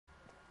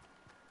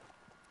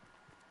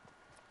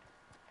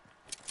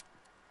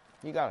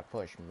You gotta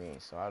push me,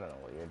 so I don't know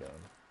what you're doing.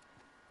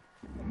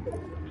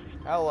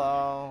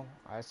 Hello,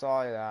 I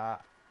saw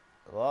that.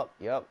 Oh,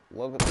 yep.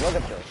 Look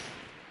at this.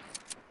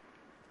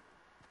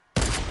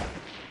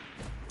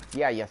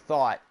 Yeah, you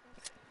thought.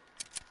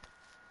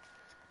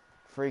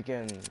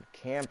 Freaking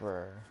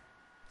camper.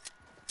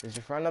 Is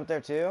your friend up there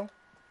too?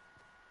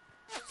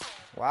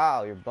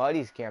 Wow, your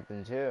buddy's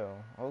camping too.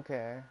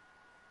 Okay.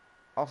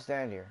 I'll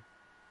stand here.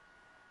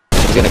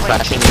 He's gonna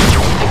crash in.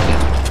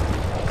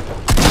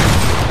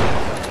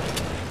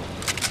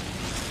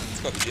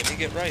 Let's go, Jimmy,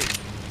 get right.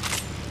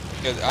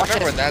 Yo, I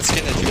remember when that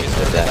skin that Jimmy's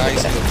wearing, now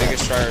he's the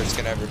biggest tryhard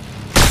skin ever.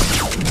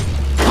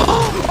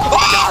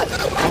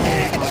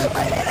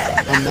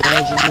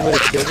 Imagine you would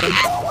have killed him.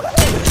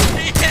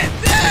 He hit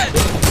that!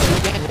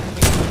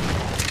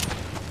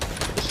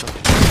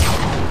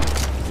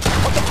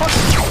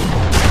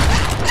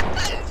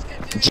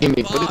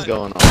 Jimmy, what is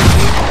going on?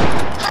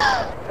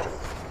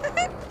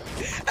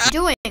 What are you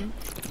doing?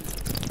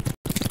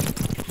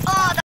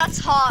 Oh, that's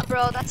hot,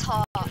 bro. That's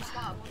hot.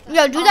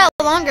 Yo, do that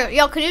longer.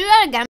 Yo, can you do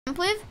that again,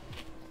 please?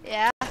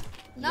 Yeah.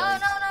 No,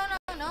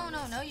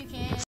 you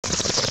can't.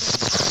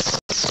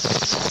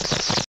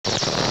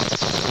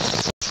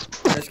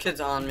 This kid's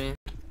on me.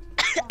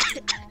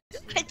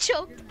 I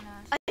choked.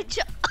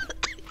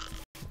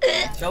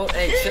 Chill,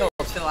 hey, chill,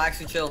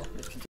 actually chill.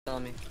 This kid's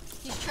on me.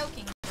 He's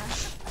choking.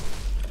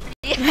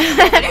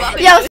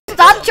 Yo,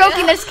 Stop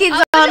choking, this kid's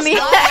on me.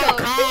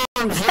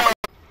 What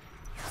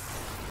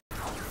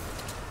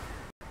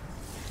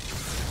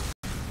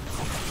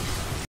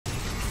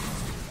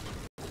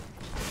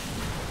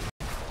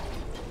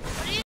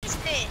is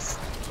this?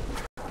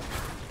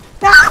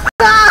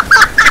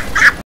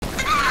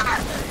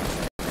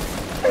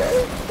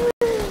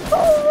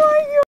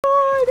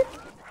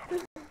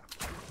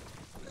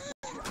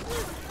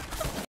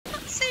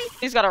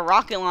 He's got a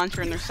rocket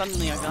launcher and there's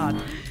suddenly a god.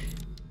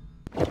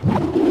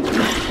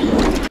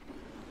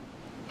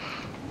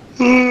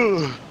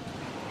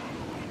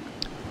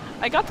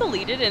 I got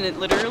deleted and it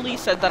literally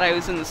said that I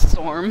was in the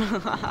storm.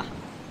 Oh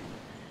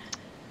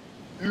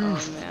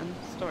man,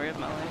 story of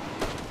my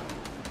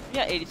life.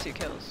 Yeah, 82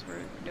 kills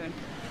we're doing.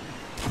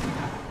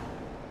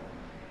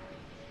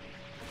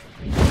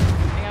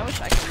 Dang, I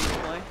wish I could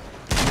redeploy.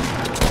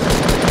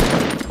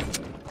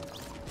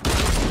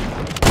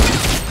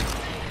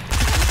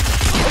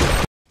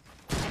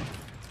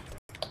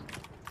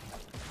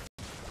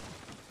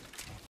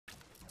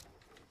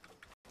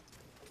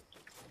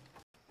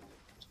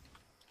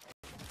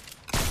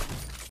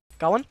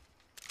 Got one?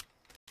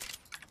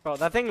 Bro,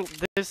 that thing,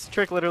 this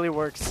trick literally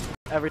works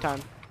every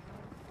time.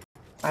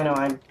 I know,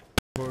 I'm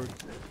bored.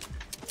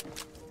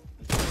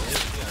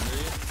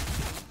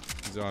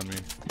 He's on me.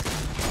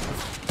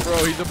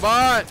 Bro, he's a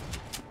bot!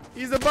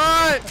 He's a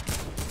bot!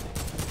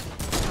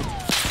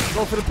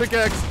 Go for the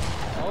pickaxe!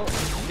 Oh,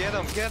 get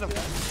him, get him!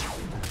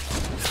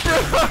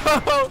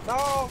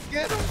 No,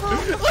 get him, bro!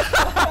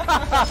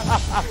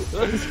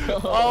 Let's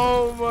go!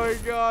 Oh my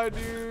god,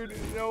 dude!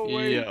 No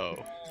way!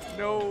 Yo.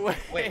 No way!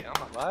 Wait,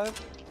 I'm alive?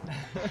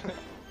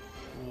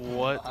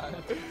 What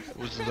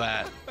was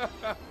that?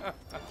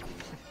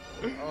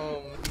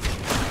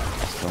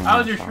 How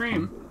was your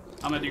stream?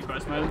 I'm gonna do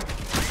quest mode.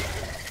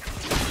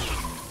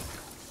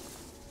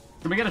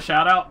 Can we get a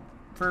shout out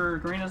for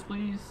Karina's,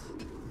 please?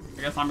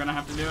 I guess I'm gonna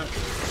have to do it.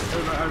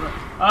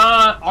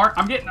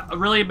 I'm getting a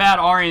really bad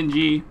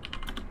RNG.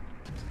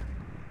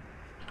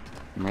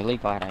 I'm really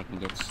glad I can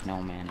get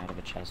snowman out of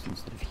a chest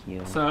instead of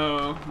heal.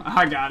 So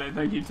I got it.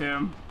 Thank you,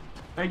 Tim.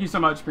 Thank you so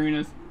much,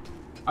 Karina's.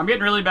 I'm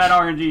getting really bad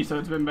RNG, so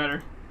it's been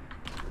better.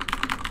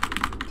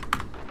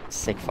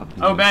 Sick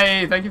fucking. Oh,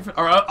 Bay, thank you for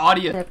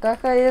audio. La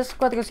caja es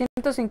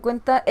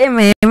 450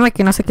 mm,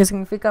 que no sé qué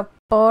significa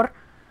por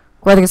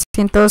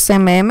 400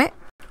 mm.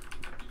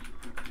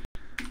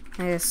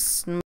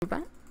 Es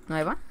nueva.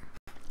 La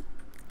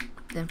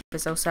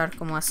empecé a usar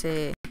como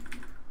hace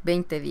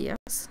 20 días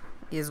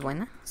y es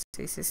buena.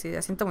 Sí,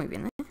 la siento muy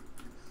bien,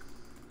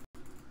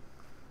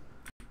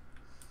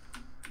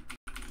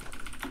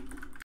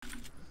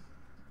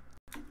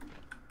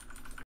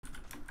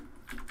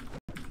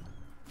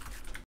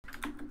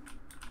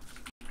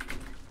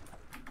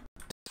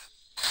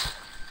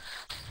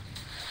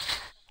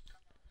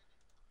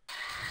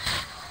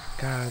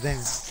 God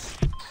damn.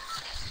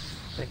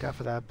 Thank God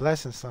for that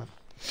blessing, son.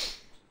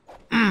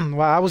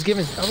 Wow,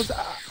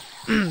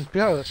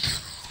 bro,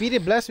 Speedy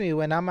blessed me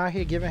when I'm out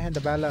here giving him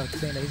the bad luck,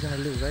 saying that he's gonna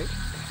lose, right?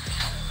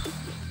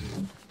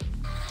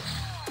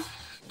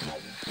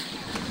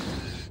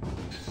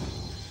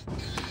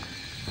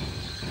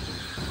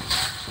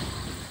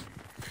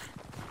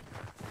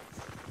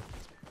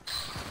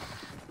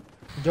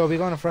 Joe, we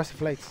going to Frosty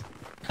Flakes.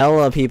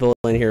 Hella people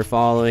in here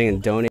following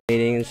and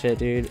donating and shit,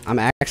 dude. I'm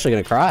actually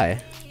gonna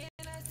cry.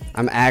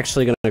 I'm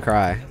actually gonna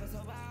cry.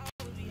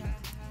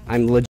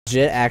 I'm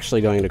legit actually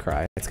going to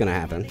cry. It's gonna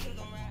happen.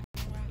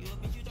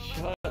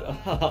 Shut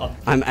up.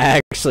 I'm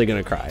actually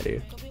gonna cry,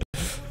 dude.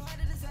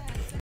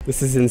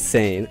 This is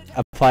insane.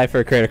 Apply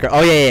for a creator card.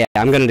 Oh yeah,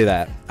 I'm gonna do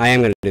that. I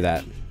am gonna do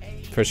that.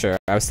 For sure.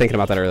 I was thinking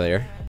about that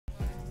earlier.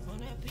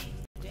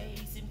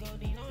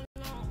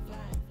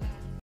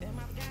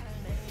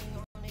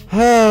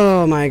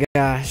 Oh my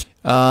gosh.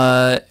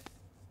 Hollow,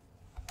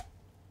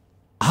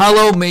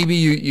 maybe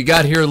you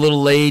got here a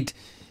little late.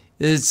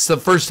 It's the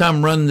first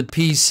time running the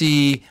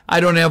PC. I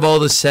don't have all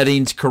the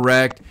settings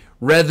correct.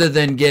 Rather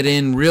than get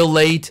in real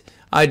late,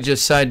 I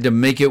decided to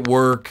make it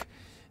work.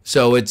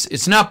 So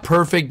it's not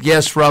perfect.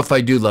 Yes, Ruff, I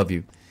do love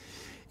you.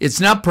 It's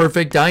not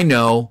perfect, I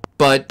know,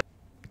 but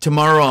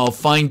tomorrow I'll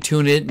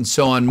fine-tune it. And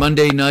so on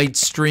Monday night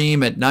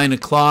stream at 9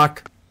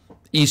 o'clock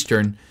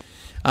Eastern,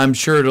 I'm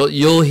sure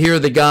you'll hear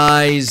the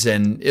guys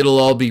and it'll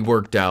all be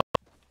worked out.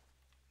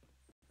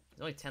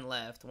 There's only 10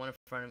 left. One in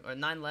front of, or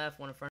 9 left.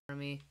 One in front of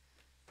me.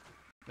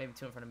 Maybe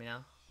 2 in front of me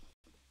now.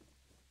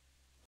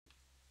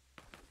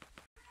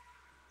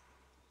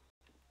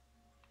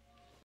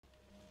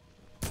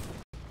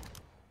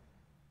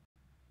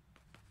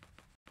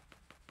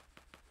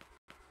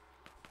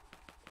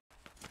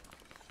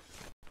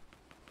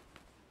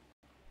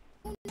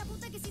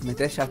 Me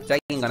estoy just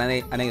checking con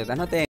anécdotas.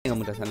 No tengo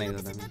muchas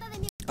anécdotas.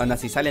 Onda,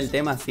 si sale el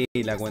tema, sí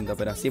la cuento.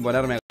 Pero así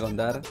ponerme a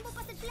contar.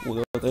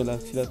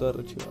 La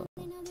torre, chivo.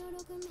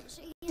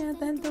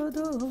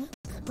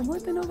 Como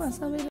este no vas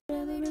a ver,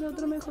 el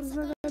otro mejor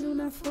sacarle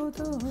una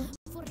foto.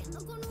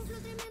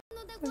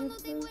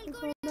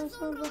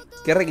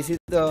 ¿Qué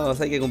requisitos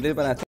hay que cumplir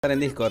para estar en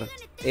Discord?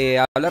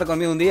 Hablar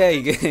conmigo un día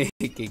y que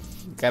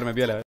caerme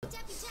piola.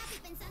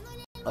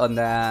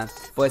 Onda,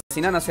 pues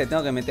si no, no sé,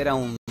 tengo que meter a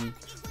un...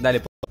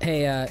 Dale.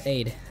 Hey,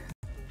 Aid,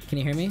 can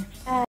you hear me?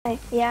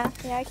 Yeah,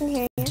 I can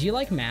hear you. Do you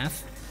like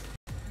math?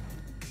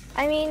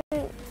 I mean,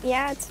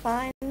 yeah, it's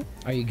fun.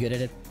 Are you good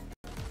at it?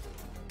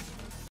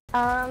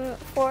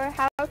 For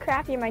how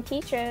crappy my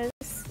teacher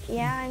is,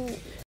 yeah, I'm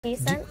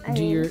decent.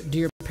 Do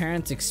your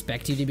parents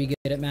expect you to be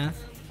good at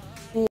math?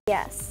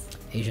 Yes.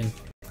 Asian.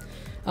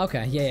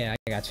 Okay, yeah, I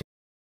got you.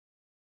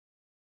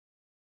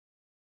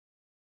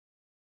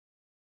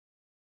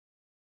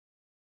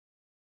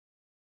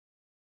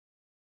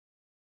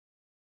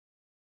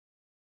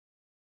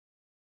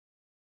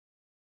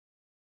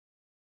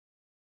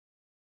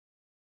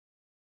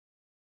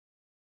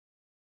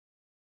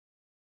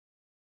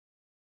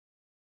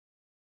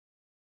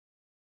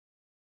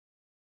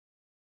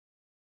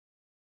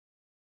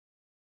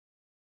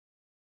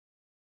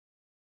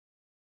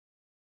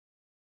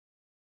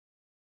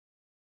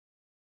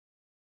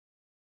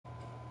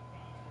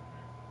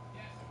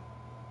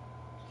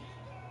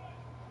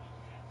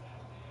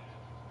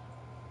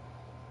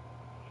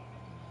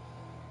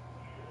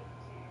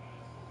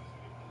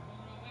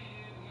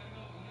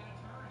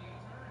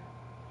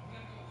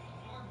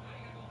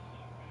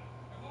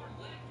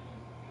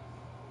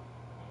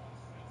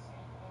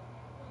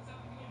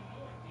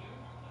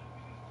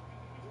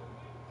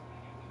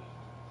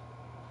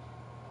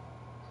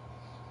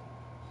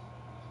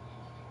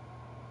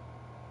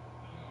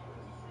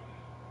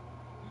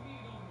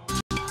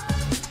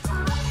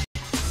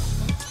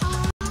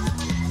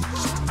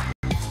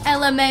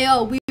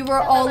 LMAO, we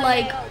were all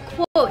like,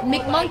 quote,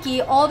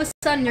 McMonkey, all of a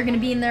sudden you're gonna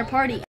be in their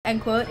party,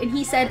 end quote. And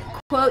he said,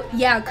 quote,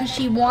 yeah, cause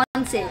she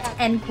wants it,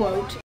 end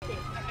quote.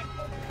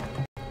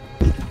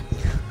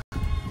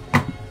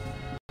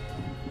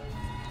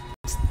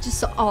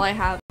 Just all I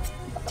have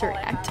to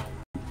react.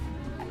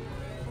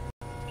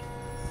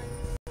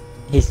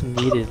 He's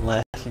muted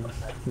laughing.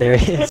 There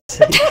he is.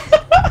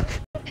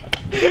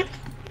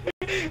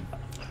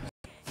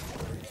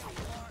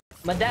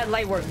 My dad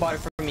Lightwork bought it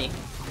for me.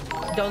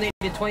 Donated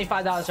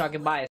 $25 so I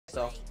could buy it,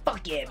 so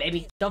fuck yeah,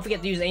 baby. Don't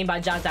forget to use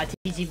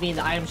aimbotjohns.tcb in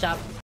the item shop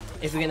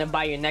if you're gonna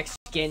buy your next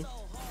skin.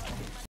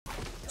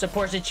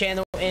 Supports the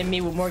channel and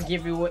me with more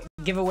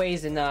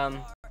giveaways and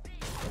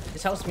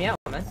just helps me out,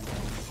 man.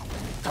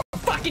 Don't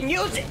fucking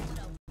use it!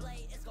 I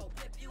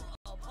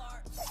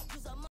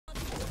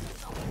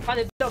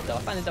find it dope though, I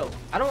find it dope.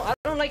 I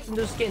don't like the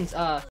new skins.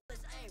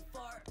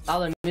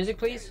 Louder music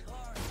please.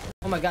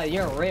 Oh my god,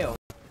 you're real.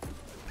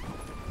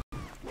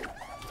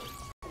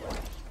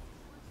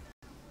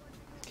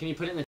 Can you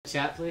put it in the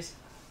chat, please?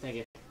 Thank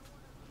you.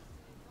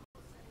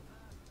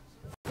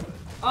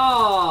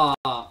 Oh!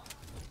 Oh,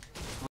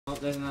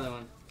 there's another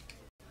one.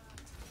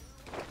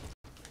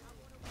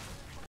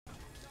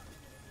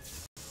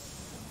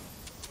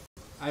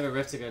 I have a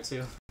rift to go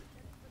too.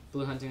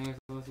 Blue hunting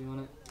rifle if you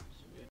want it.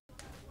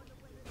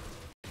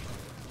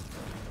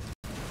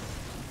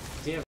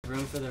 Do you have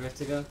room for the rift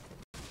to go?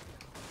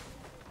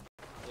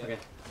 Yeah. Okay,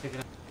 pick it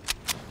up.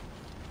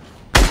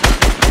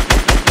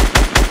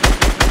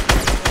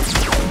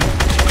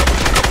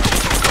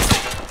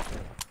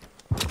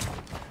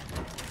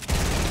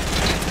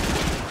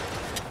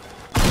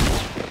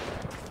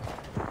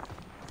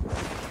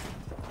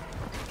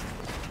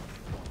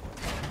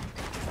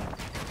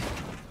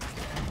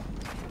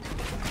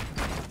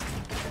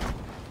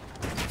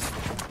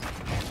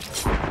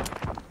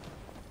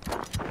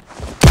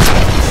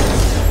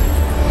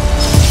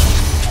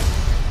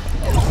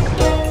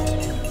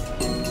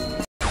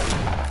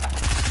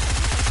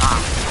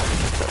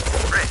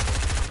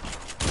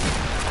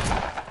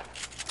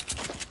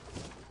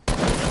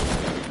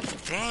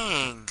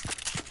 Dang!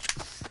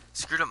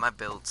 Screwed up my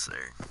builds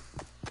there.